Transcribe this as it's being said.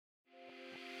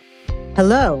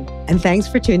Hello, and thanks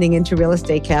for tuning into Real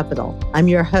Estate Capital. I'm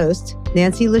your host,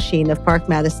 Nancy Lachine of Park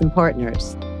Madison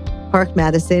Partners. Park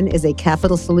Madison is a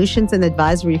capital solutions and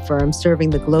advisory firm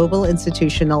serving the global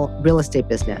institutional real estate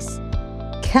business.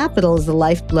 Capital is the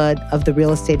lifeblood of the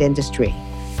real estate industry,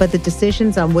 but the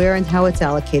decisions on where and how it's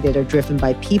allocated are driven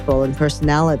by people and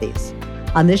personalities.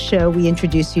 On this show, we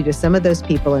introduce you to some of those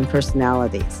people and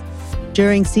personalities.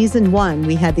 During Season 1,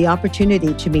 we had the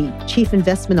opportunity to meet chief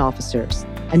investment officers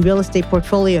and real estate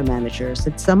portfolio managers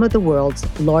at some of the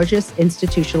world's largest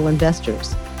institutional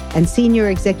investors and senior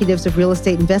executives of real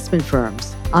estate investment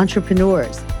firms,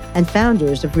 entrepreneurs, and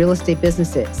founders of real estate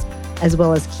businesses, as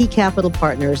well as key capital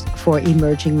partners for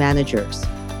emerging managers.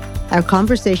 Our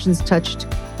conversations touched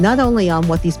not only on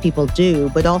what these people do,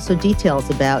 but also details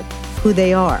about who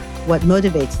they are, what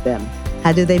motivates them,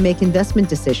 how do they make investment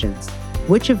decisions,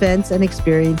 which events and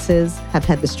experiences have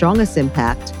had the strongest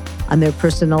impact on their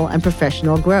personal and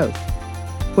professional growth.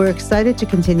 We're excited to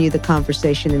continue the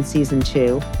conversation in Season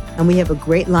 2, and we have a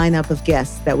great lineup of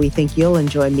guests that we think you'll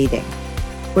enjoy meeting.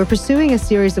 We're pursuing a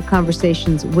series of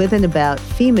conversations with and about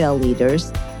female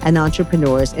leaders and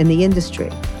entrepreneurs in the industry,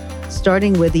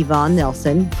 starting with Yvonne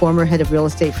Nelson, former head of real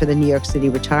estate for the New York City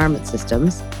Retirement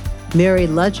Systems, Mary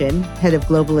Ludgen, head of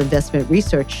global investment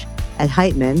research at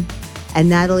Heitman, and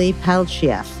Natalie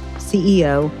Paltchieff,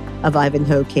 CEO of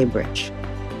Ivanhoe Cambridge.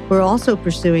 We're also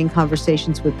pursuing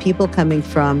conversations with people coming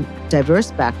from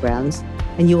diverse backgrounds,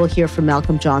 and you will hear from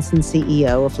Malcolm Johnson,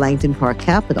 CEO of Langdon Park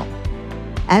Capital.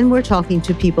 And we're talking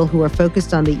to people who are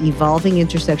focused on the evolving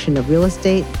intersection of real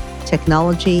estate,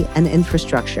 technology, and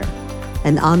infrastructure.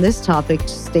 And on this topic,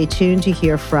 stay tuned to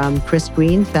hear from Chris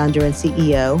Green, founder and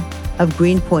CEO of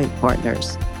Greenpoint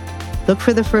Partners. Look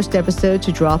for the first episode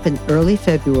to drop in early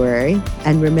February,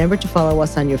 and remember to follow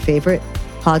us on your favorite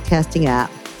podcasting app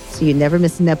so you never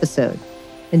miss an episode.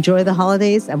 Enjoy the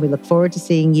holidays, and we look forward to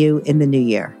seeing you in the new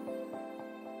year.